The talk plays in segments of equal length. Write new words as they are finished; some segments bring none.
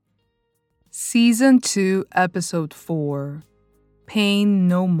Season 2, Episode 4, Pain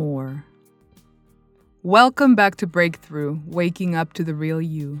No More. Welcome back to Breakthrough, Waking Up to the Real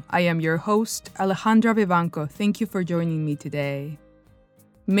You. I am your host, Alejandra Vivanco. Thank you for joining me today.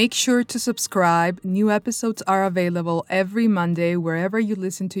 Make sure to subscribe. New episodes are available every Monday wherever you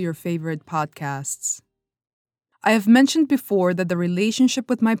listen to your favorite podcasts. I have mentioned before that the relationship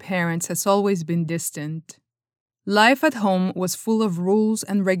with my parents has always been distant. Life at home was full of rules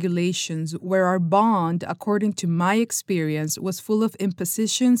and regulations where our bond, according to my experience, was full of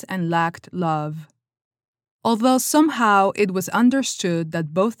impositions and lacked love. Although somehow it was understood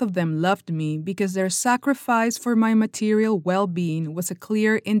that both of them loved me because their sacrifice for my material well-being was a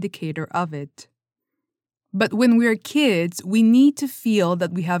clear indicator of it. But when we're kids, we need to feel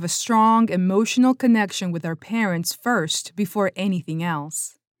that we have a strong emotional connection with our parents first before anything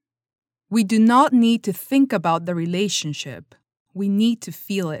else. We do not need to think about the relationship. We need to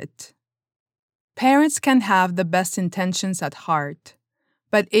feel it. Parents can have the best intentions at heart,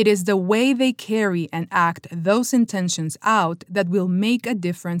 but it is the way they carry and act those intentions out that will make a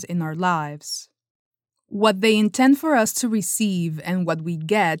difference in our lives. What they intend for us to receive and what we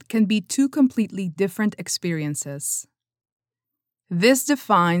get can be two completely different experiences. This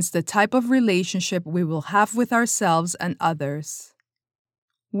defines the type of relationship we will have with ourselves and others.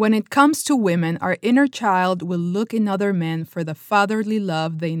 When it comes to women, our inner child will look in other men for the fatherly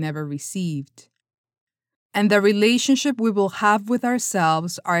love they never received. And the relationship we will have with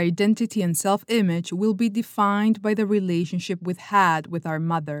ourselves, our identity and self-image, will be defined by the relationship we had with our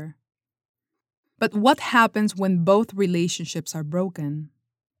mother. But what happens when both relationships are broken?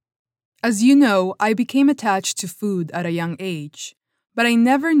 As you know, I became attached to food at a young age, but I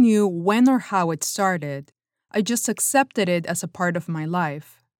never knew when or how it started. I just accepted it as a part of my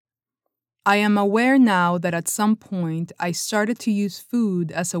life. I am aware now that at some point I started to use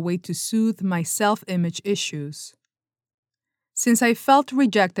food as a way to soothe my self-image issues. Since I felt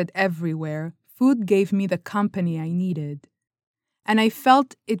rejected everywhere, food gave me the company I needed, and I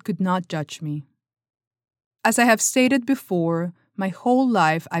felt it could not judge me. As I have stated before, my whole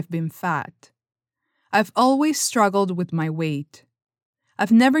life I've been fat. I've always struggled with my weight.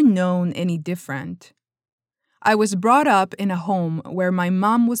 I've never known any different. I was brought up in a home where my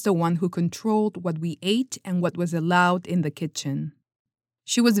mom was the one who controlled what we ate and what was allowed in the kitchen.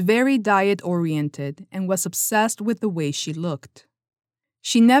 She was very diet-oriented and was obsessed with the way she looked.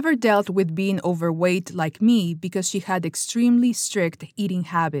 She never dealt with being overweight like me because she had extremely strict eating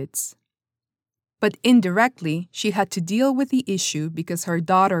habits. But indirectly, she had to deal with the issue because her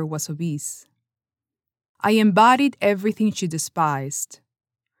daughter was obese. I embodied everything she despised.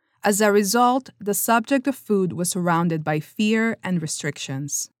 As a result, the subject of food was surrounded by fear and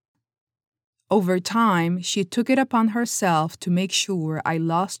restrictions. Over time, she took it upon herself to make sure I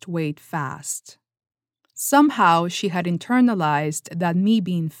lost weight fast. Somehow, she had internalized that me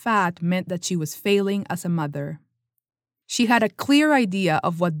being fat meant that she was failing as a mother. She had a clear idea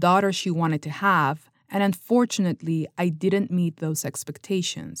of what daughter she wanted to have, and unfortunately, I didn't meet those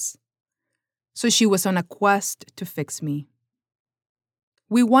expectations. So she was on a quest to fix me.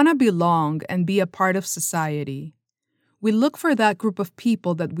 We want to belong and be a part of society. We look for that group of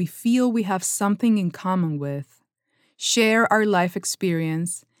people that we feel we have something in common with, share our life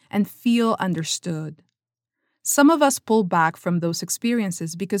experience, and feel understood. Some of us pull back from those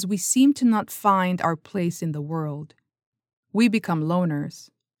experiences because we seem to not find our place in the world. We become loners.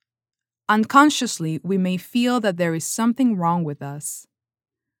 Unconsciously, we may feel that there is something wrong with us.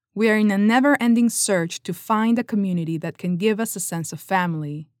 We are in a never-ending search to find a community that can give us a sense of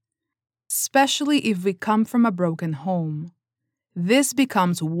family, especially if we come from a broken home. This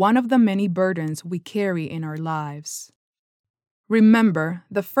becomes one of the many burdens we carry in our lives. Remember,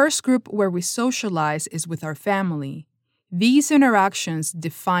 the first group where we socialize is with our family. These interactions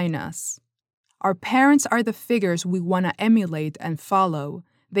define us. Our parents are the figures we want to emulate and follow.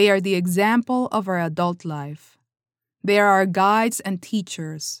 They are the example of our adult life. They are our guides and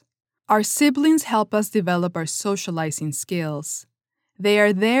teachers. Our siblings help us develop our socializing skills. They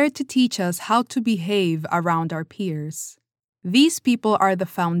are there to teach us how to behave around our peers. These people are the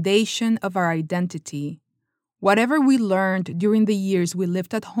foundation of our identity. Whatever we learned during the years we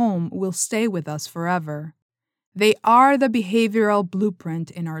lived at home will stay with us forever. They are the behavioral blueprint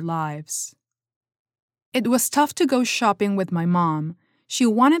in our lives. It was tough to go shopping with my mom. She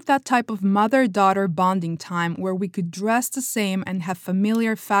wanted that type of mother-daughter bonding time where we could dress the same and have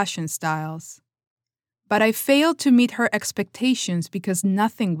familiar fashion styles. But I failed to meet her expectations because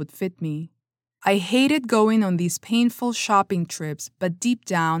nothing would fit me. I hated going on these painful shopping trips, but deep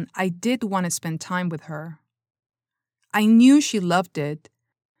down, I did want to spend time with her. I knew she loved it,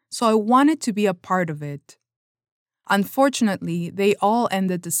 so I wanted to be a part of it. Unfortunately, they all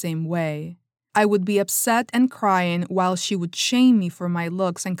ended the same way. I would be upset and crying while she would shame me for my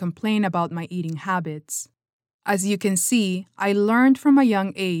looks and complain about my eating habits. As you can see, I learned from a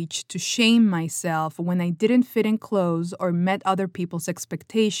young age to shame myself when I didn't fit in clothes or met other people's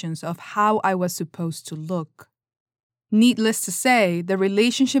expectations of how I was supposed to look. Needless to say, the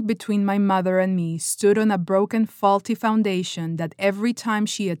relationship between my mother and me stood on a broken, faulty foundation that every time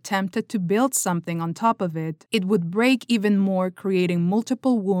she attempted to build something on top of it, it would break even more, creating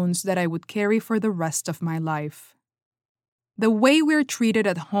multiple wounds that I would carry for the rest of my life. The way we're treated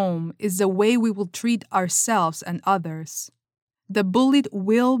at home is the way we will treat ourselves and others. The bullied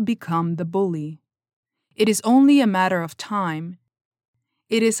will become the bully. It is only a matter of time.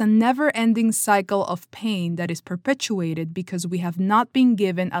 It is a never-ending cycle of pain that is perpetuated because we have not been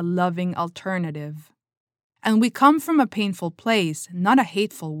given a loving alternative. And we come from a painful place, not a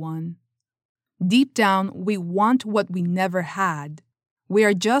hateful one. Deep down, we want what we never had. We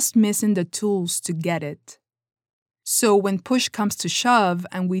are just missing the tools to get it. So when push comes to shove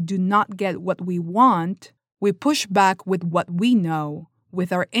and we do not get what we want, we push back with what we know,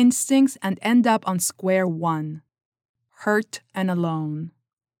 with our instincts, and end up on square one, hurt and alone.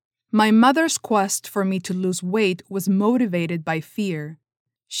 My mother's quest for me to lose weight was motivated by fear.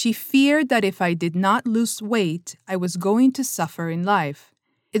 She feared that if I did not lose weight, I was going to suffer in life.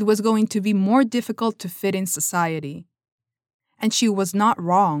 It was going to be more difficult to fit in society. And she was not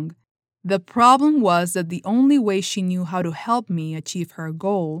wrong. The problem was that the only way she knew how to help me achieve her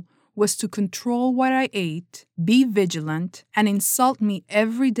goal was to control what I ate, be vigilant, and insult me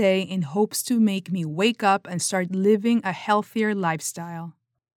every day in hopes to make me wake up and start living a healthier lifestyle.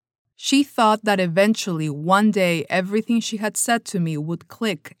 She thought that eventually, one day, everything she had said to me would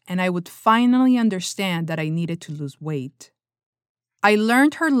click and I would finally understand that I needed to lose weight. I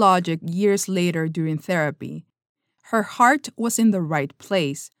learned her logic years later during therapy. Her heart was in the right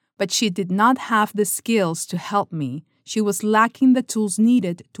place, but she did not have the skills to help me. She was lacking the tools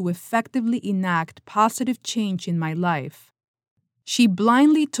needed to effectively enact positive change in my life. She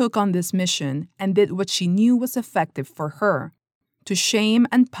blindly took on this mission and did what she knew was effective for her, to shame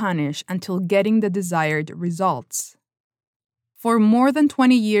and punish until getting the desired results. For more than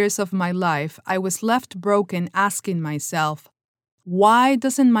 20 years of my life, I was left broken asking myself, why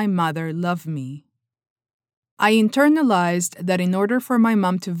doesn't my mother love me? I internalized that in order for my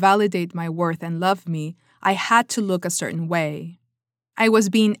mom to validate my worth and love me, I had to look a certain way. I was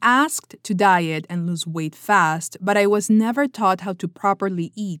being asked to diet and lose weight fast, but I was never taught how to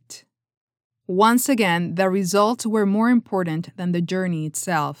properly eat. Once again, the results were more important than the journey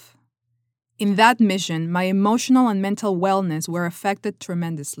itself. In that mission, my emotional and mental wellness were affected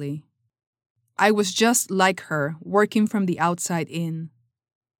tremendously. I was just like her, working from the outside in.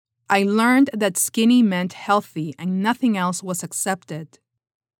 I learned that skinny meant healthy and nothing else was accepted.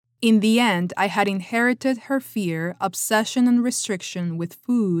 In the end, I had inherited her fear, obsession, and restriction with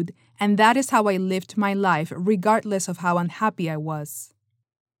food, and that is how I lived my life, regardless of how unhappy I was.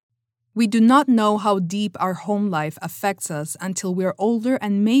 We do not know how deep our home life affects us until we are older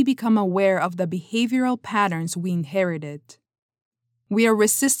and may become aware of the behavioral patterns we inherited. We are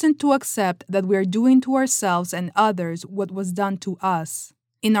resistant to accept that we are doing to ourselves and others what was done to us.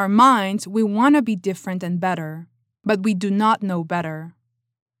 In our minds, we want to be different and better, but we do not know better.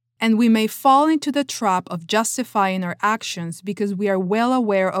 And we may fall into the trap of justifying our actions because we are well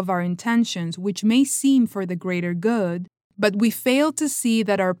aware of our intentions, which may seem for the greater good, but we fail to see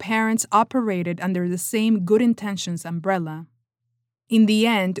that our parents operated under the same good intentions umbrella. In the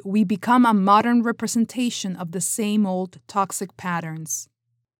end, we become a modern representation of the same old toxic patterns.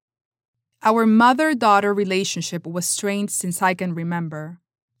 Our mother-daughter relationship was strained since I can remember,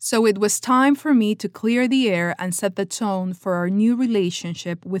 so it was time for me to clear the air and set the tone for our new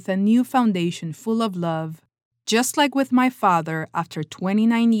relationship with a new foundation full of love. Just like with my father, after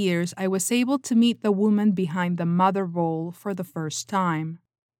 29 years, I was able to meet the woman behind the mother role for the first time.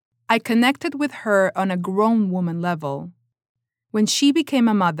 I connected with her on a grown woman level. When she became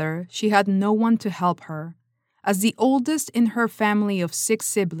a mother, she had no one to help her. As the oldest in her family of 6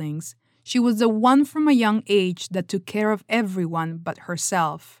 siblings, she was the one from a young age that took care of everyone but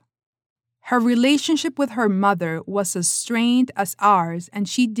herself. Her relationship with her mother was as strained as ours, and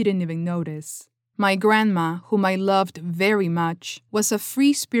she didn't even notice. My grandma, whom I loved very much, was a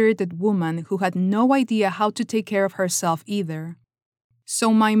free-spirited woman who had no idea how to take care of herself either.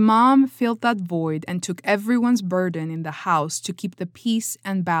 So my mom filled that void and took everyone's burden in the house to keep the peace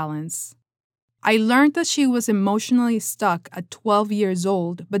and balance. I learned that she was emotionally stuck at 12 years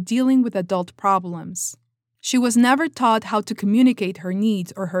old, but dealing with adult problems. She was never taught how to communicate her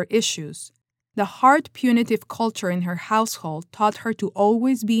needs or her issues. The hard punitive culture in her household taught her to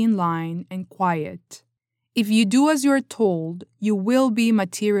always be in line and quiet. If you do as you are told, you will be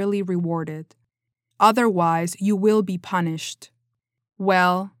materially rewarded. Otherwise, you will be punished.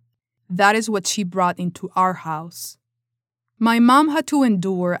 Well, that is what she brought into our house. My mom had to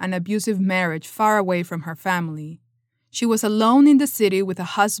endure an abusive marriage far away from her family. She was alone in the city with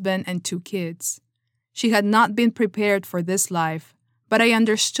a husband and 2 kids. She had not been prepared for this life, but I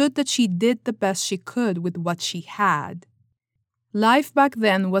understood that she did the best she could with what she had. Life back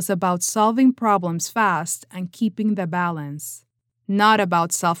then was about solving problems fast and keeping the balance, not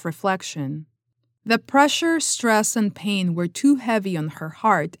about self-reflection. The pressure, stress, and pain were too heavy on her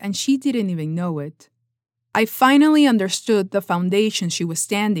heart, and she didn't even know it. I finally understood the foundation she was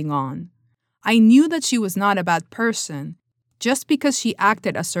standing on. I knew that she was not a bad person. Just because she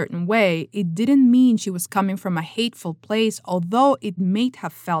acted a certain way, it didn't mean she was coming from a hateful place, although it may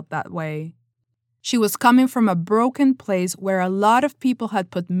have felt that way. She was coming from a broken place where a lot of people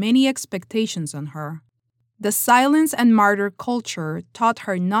had put many expectations on her. The silence and martyr culture taught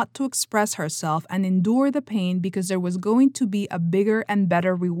her not to express herself and endure the pain because there was going to be a bigger and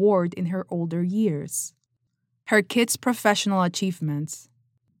better reward in her older years. Her kids' professional achievements.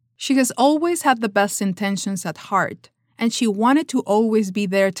 She has always had the best intentions at heart, and she wanted to always be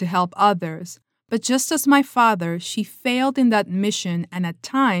there to help others. But just as my father, she failed in that mission, and at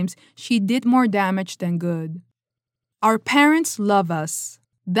times she did more damage than good. Our parents love us.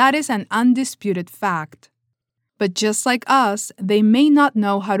 That is an undisputed fact. But just like us, they may not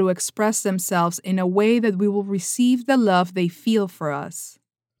know how to express themselves in a way that we will receive the love they feel for us.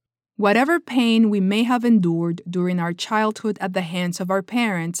 Whatever pain we may have endured during our childhood at the hands of our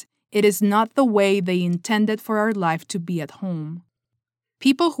parents, it is not the way they intended for our life to be at home.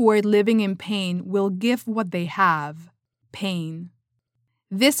 People who are living in pain will give what they have, pain.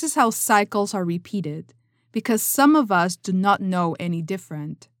 This is how cycles are repeated, because some of us do not know any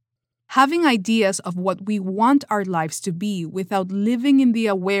different. Having ideas of what we want our lives to be without living in the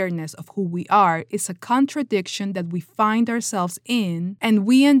awareness of who we are is a contradiction that we find ourselves in, and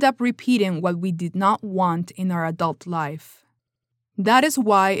we end up repeating what we did not want in our adult life. That is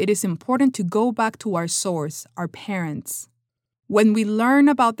why it is important to go back to our source, our parents. When we learn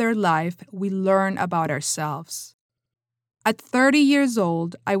about their life, we learn about ourselves. At 30 years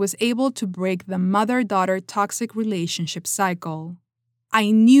old, I was able to break the mother-daughter toxic relationship cycle.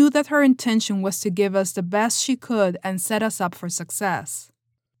 I knew that her intention was to give us the best she could and set us up for success.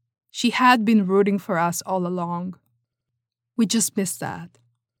 She had been rooting for us all along. We just missed that.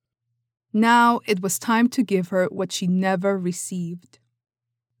 Now it was time to give her what she never received.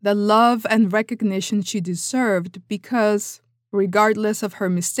 The love and recognition she deserved because, regardless of her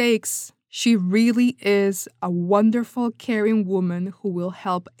mistakes, she really is a wonderful, caring woman who will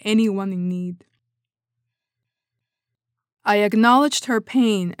help anyone in need. I acknowledged her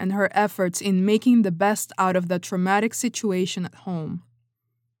pain and her efforts in making the best out of the traumatic situation at home,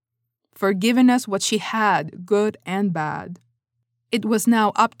 for giving us what she had, good and bad. It was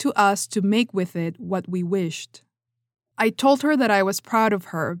now up to us to make with it what we wished. I told her that I was proud of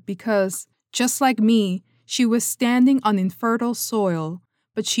her because, just like me, she was standing on infertile soil,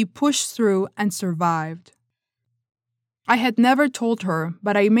 but she pushed through and survived. I had never told her,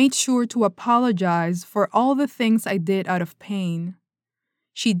 but I made sure to apologize for all the things I did out of pain.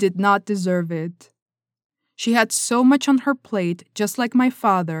 She did not deserve it. She had so much on her plate, just like my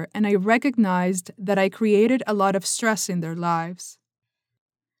father, and I recognized that I created a lot of stress in their lives.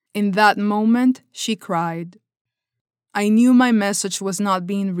 In that moment, she cried. I knew my message was not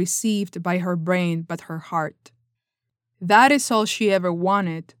being received by her brain but her heart. That is all she ever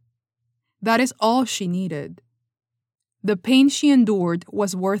wanted. That is all she needed. The pain she endured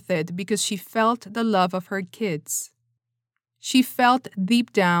was worth it because she felt the love of her kids. She felt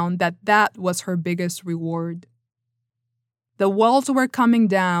deep down that that was her biggest reward. The walls were coming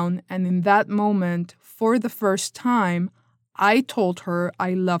down, and in that moment, for the first time, I told her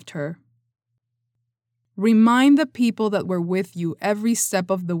I loved her. Remind the people that were with you every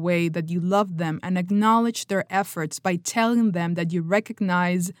step of the way that you love them and acknowledge their efforts by telling them that you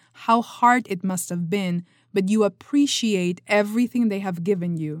recognize how hard it must have been, but you appreciate everything they have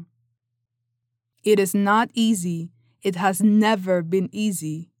given you. It is not easy. It has never been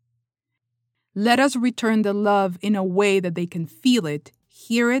easy. Let us return the love in a way that they can feel it,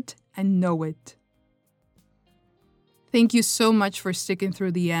 hear it, and know it. Thank you so much for sticking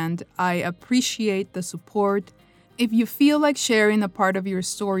through the end. I appreciate the support. If you feel like sharing a part of your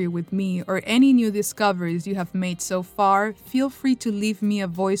story with me or any new discoveries you have made so far, feel free to leave me a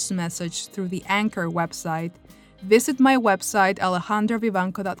voice message through the Anchor website. Visit my website,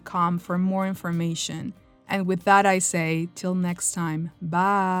 alejandravivanco.com, for more information. And with that, I say, till next time,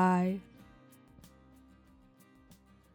 bye.